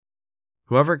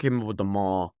Whoever came up with the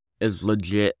mall is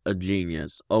legit a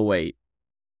genius. Oh, wait.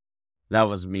 That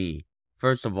was me.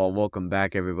 First of all, welcome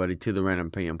back, everybody, to the Random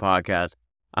Opinion Podcast.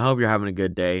 I hope you're having a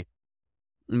good day.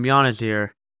 To be honest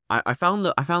here, I found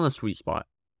the sweet spot.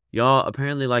 Y'all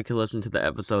apparently like to listen to the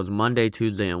episodes Monday,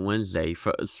 Tuesday, and Wednesday.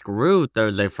 Screw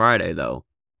Thursday, Friday, though.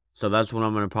 So that's when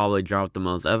I'm going to probably drop the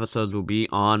most episodes will be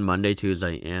on Monday,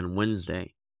 Tuesday, and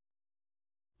Wednesday.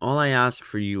 All I ask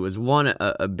for you is, one,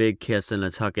 a big kiss and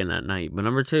a tuck in at night. But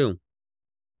number two,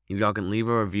 if y'all can leave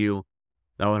a review,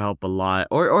 that would help a lot.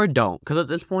 Or don't, because at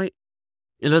this point,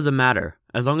 it doesn't matter.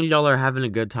 As long as y'all are having a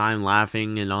good time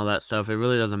laughing and all that stuff, it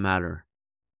really doesn't matter.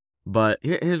 But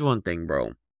here's one thing,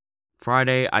 bro.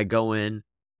 Friday, I go in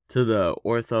to the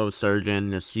ortho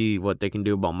surgeon to see what they can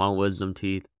do about my wisdom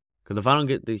teeth. Because if I don't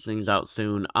get these things out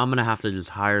soon, I'm going to have to just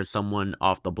hire someone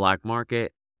off the black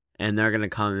market. And they're going to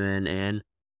come in and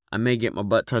I may get my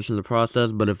butt touched in the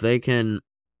process. But if they can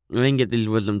get these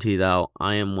wisdom teeth out,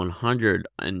 I am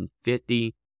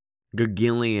 150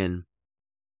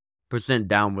 gagillion%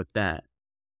 down with that.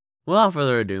 Without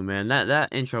further ado, man,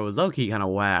 that intro was low-key kind of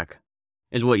whack.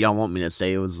 Is what y'all want me to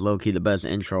say. It was low-key the best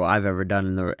intro I've ever done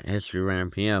in the history of Random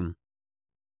PM.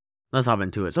 Let's hop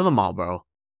into it. So the mall, bro.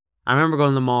 I remember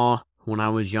going to the mall when I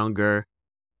was younger,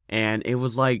 and it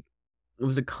was a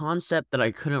concept that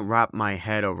I couldn't wrap my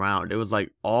head around. It was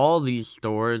like all these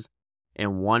stores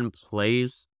in one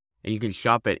place, and you can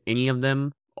shop at any of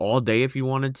them all day if you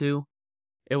wanted to.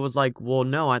 It was like, well,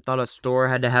 no, I thought a store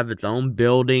had to have its own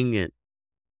building and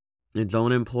its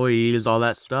own employees, all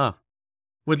that stuff.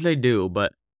 Which they do,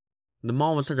 but the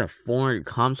mall was such a foreign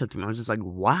concept to me. I was just like,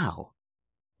 wow.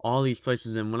 All these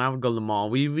places. And when I would go to the mall,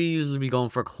 we usually be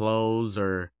going for clothes,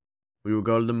 or we would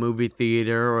go to the movie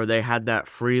theater, or they had that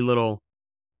free little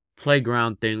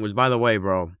playground thing. Which, by the way,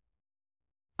 bro,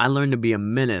 I learned to be a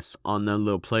menace on the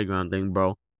little playground thing,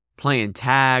 bro. Playing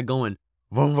tag, going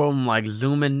vroom vroom, like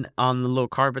zooming on the little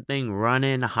carpet thing,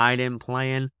 running, hiding,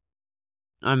 playing.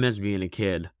 I miss being a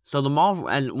kid. So the mall,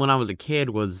 and when I was a kid,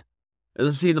 was...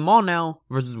 See, the mall now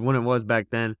versus when it was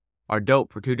back then are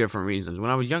dope for two different reasons. When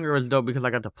I was younger, it was dope because I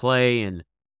got to play and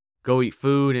go eat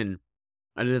food, and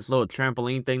I did this little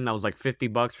trampoline thing that was like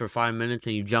 $50 for 5 minutes,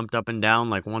 and you jumped up and down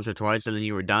like once or twice, and then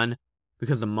you were done,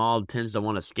 because the mall tends to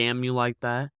want to scam you like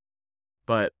that.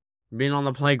 But being on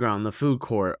the playground, the food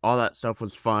court, all that stuff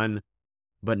was fun.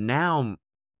 But now,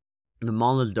 the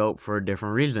mall is dope for a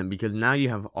different reason, because now you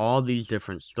have all these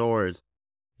different stores.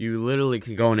 You literally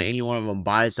can go into any one of them,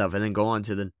 buy stuff, and then go on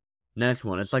to the next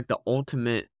one. It's like the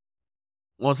ultimate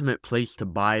place to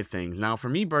buy things. Now, for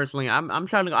me personally, I've been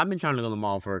trying to go to the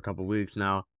mall for a couple weeks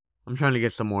now. I'm trying to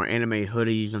get some more anime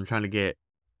hoodies. I'm trying to get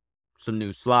some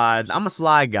new slides. I'm a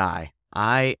slide guy.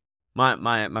 My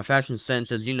fashion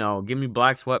sense is, give me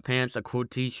black sweatpants, a cool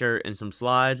t-shirt, and some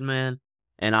slides, man.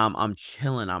 And I'm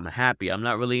chilling. I'm happy. I'm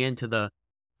not really into the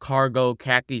cargo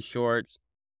khaki shorts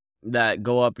that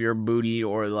go up your booty,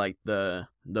 or like the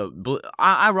blue.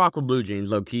 I rock with blue jeans,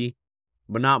 low key,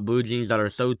 but not blue jeans that are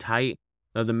so tight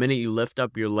that the minute you lift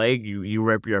up your leg, you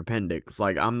rip your appendix.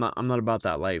 Like, I'm not about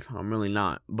that life. I'm really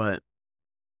not. But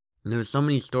there's so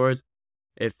many stores.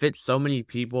 It fits so many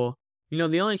people.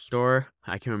 The only store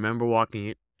I can remember walking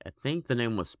in, I think the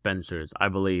name was Spencer's, I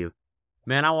believe.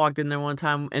 Man, I walked in there one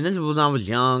time, and this was when I was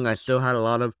young. I still had a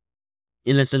lot of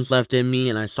innocence left in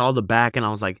me, and I saw the back, and I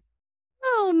was like,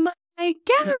 oh my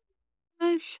gosh,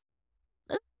 that's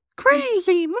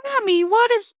crazy, mommy,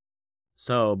 what is...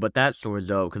 So, but that store is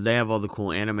dope, because they have all the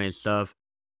cool anime stuff.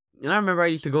 And I remember I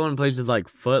used to go in places like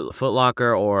Foot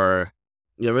Locker, or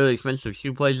really expensive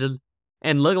shoe places,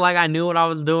 and look like I knew what I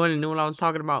was doing and knew what I was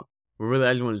talking about. But really,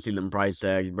 I just wanted to see them price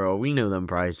tags, bro. We knew them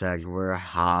price tags were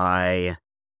high.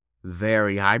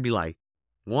 Very high. I'd be like,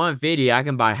 $150, I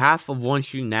can buy half of one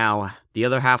shoe now, the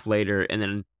other half later, and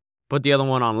then put the other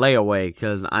one on layaway,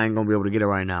 because I ain't gonna be able to get it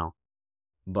right now.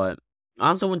 But I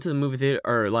also went to the movie theater,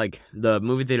 or like the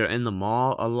movie theater in the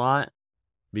mall a lot,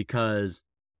 because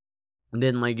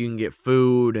then like you can get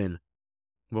food and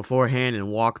beforehand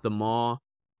and walk the mall.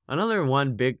 Another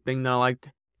one big thing that I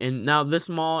liked, and now this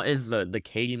mall is the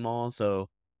Katy Mall, so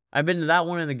I've been to that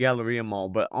one in the Galleria Mall,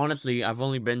 but honestly, I've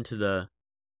only been to the...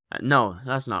 No,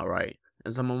 that's not right.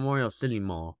 It's a Memorial City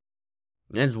Mall.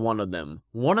 It's one of them.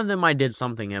 One of them I did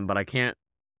something in, but I can't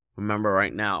remember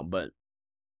right now. But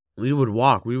we would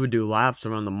walk. We would do laps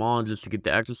around the mall just to get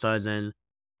the exercise in.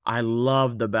 I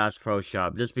loved the Bass Pro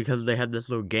Shop just because they had this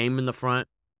little game in the front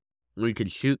where you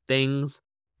could shoot things,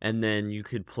 and then you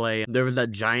could play. There was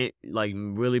that giant, like,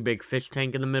 really big fish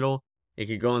tank in the middle. It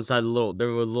could go inside there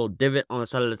was a little divot on the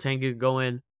side of the tank you could go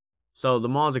in. So the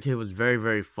mall as a kid was very,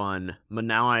 very fun. But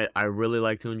now I really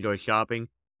like to enjoy shopping.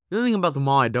 The other thing about the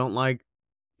mall I don't like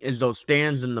is those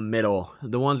stands in the middle.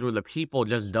 The ones where the people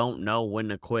just don't know when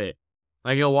to quit.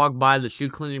 Like, you'll walk by the shoe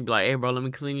cleaner and be like, hey, bro, let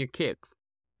me clean your kicks.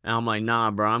 And I'm like, nah,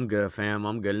 bro, I'm good, fam.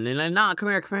 I'm good. And they're like, nah, come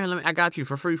here. I got you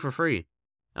for free.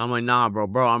 And I'm like, nah,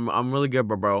 bro, I'm really good,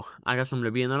 bro. I got something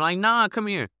to be. And they're like, nah, come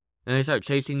here. And they start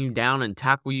chasing you down and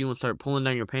tackle you and start pulling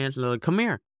down your pants. And they're like, come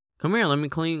here, let me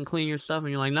clean your stuff.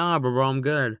 And you're like, nah, bro, I'm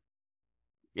good.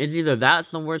 It's either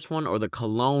that's the worst one or the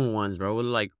cologne ones, bro. They're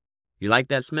like, you like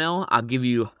that smell? I'll give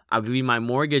you my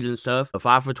mortgage and stuff. A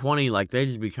 5 for 20, like, they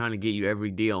just be trying to get you every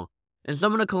deal. And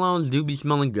some of the colognes do be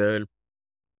smelling good,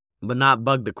 but not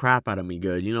bug the crap out of me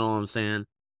good, you know what I'm saying?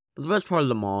 But the best part of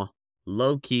the mall,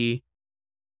 low-key,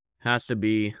 has to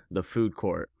be the food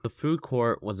court. The food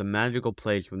court was a magical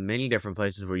place with many different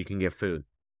places where you can get food.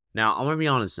 Now, I'm gonna be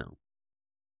honest now.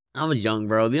 I was young,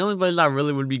 bro. The only place I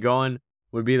really would be going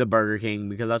would be the Burger King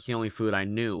because that's the only food I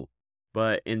knew.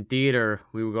 But in theater,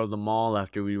 we would go to the mall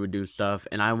after we would do stuff,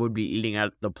 and I would be eating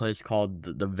at the place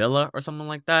called the Villa or something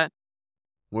like that,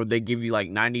 where they give you like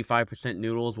 95%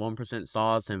 noodles, 1%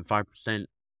 sauce, and 5%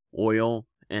 oil,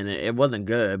 and it wasn't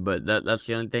good, but that's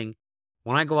the only thing.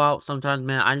 When I go out sometimes,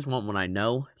 man, I just want what I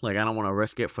know. Like, I don't want to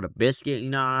risk it for the biscuit, you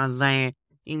know what I'm saying?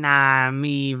 You know what I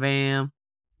mean, fam?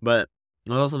 But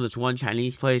there's also this one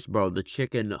Chinese place, bro, the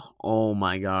chicken, oh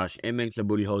my gosh, it makes the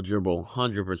booty hole dribble,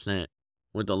 100%.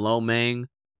 With the lo mein,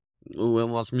 ooh, it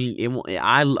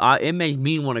makes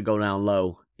me want to go down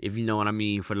low, if you know what I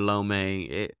mean, for the lo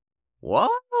mein. Whoa,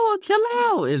 chill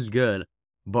out, it's good.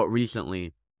 But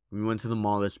recently, we went to the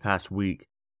mall this past week,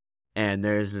 and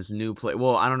there's this new place.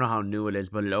 Well, I don't know how new it is,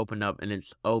 but it opened up, and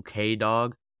it's OK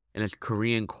Dog, and it's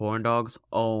Korean corn dogs.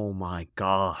 Oh my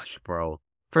gosh, bro.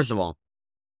 First of all,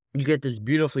 you get this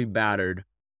beautifully battered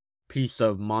piece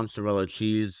of mozzarella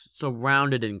cheese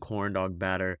surrounded in corn dog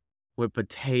batter with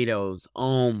potatoes.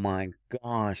 Oh my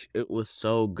gosh, it was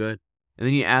so good. And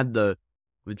then you add the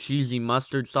cheesy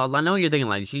mustard sauce. I know you're thinking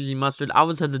like cheesy mustard. I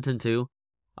was hesitant too.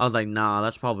 I was like, nah,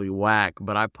 that's probably whack.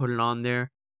 But I put it on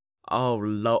there.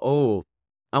 Oh,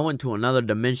 I went to another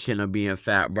dimension of being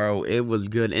fat, bro. It was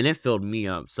good, and it filled me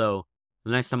up. So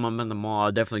the next time I'm in the mall,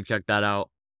 I'll definitely check that out.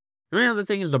 The only other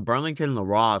thing is the Burlington and the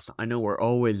Ross. I know we're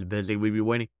always busy. We'd be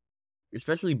waiting,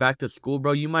 especially back to school,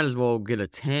 bro. You might as well get a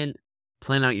tent,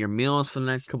 plan out your meals for the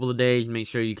next couple of days, make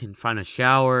sure you can find a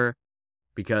shower,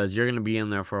 because you're going to be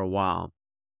in there for a while.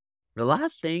 The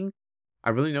last thing I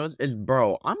really noticed is,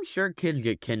 bro, I'm sure kids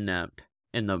get kidnapped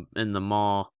in the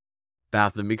mall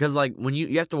bathroom, because like when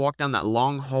you have to walk down that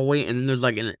long hallway and then there's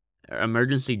like an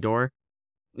emergency door,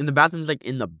 and the bathroom's like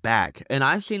in the back. And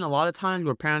I've seen a lot of times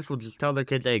where parents will just tell their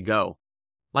kids, hey, go.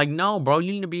 Like, no, bro,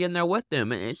 you need to be in there with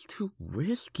them. And it's too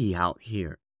risky out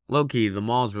here. Low-key, the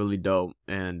mall's really dope.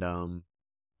 And,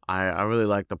 I really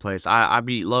like the place. I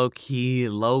be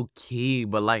low-key,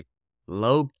 but like,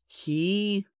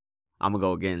 low-key, I'm gonna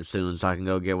go again soon so I can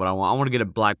go get what I want. I want to get a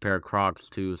black pair of Crocs,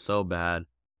 too, so bad.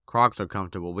 Crocs are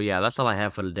comfortable. But yeah, that's all I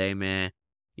have for today, man.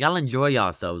 Y'all enjoy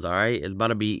yourselves, alright? It's about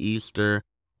to be Easter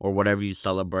or whatever you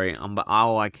celebrate.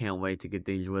 I can't wait to get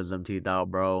these wisdom teeth out,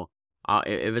 bro.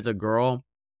 If it's a girl,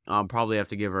 I'll probably have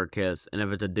to give her a kiss. And if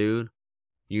it's a dude,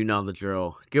 you know the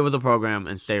drill. Get with the program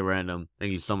and stay random.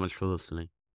 Thank you so much for listening.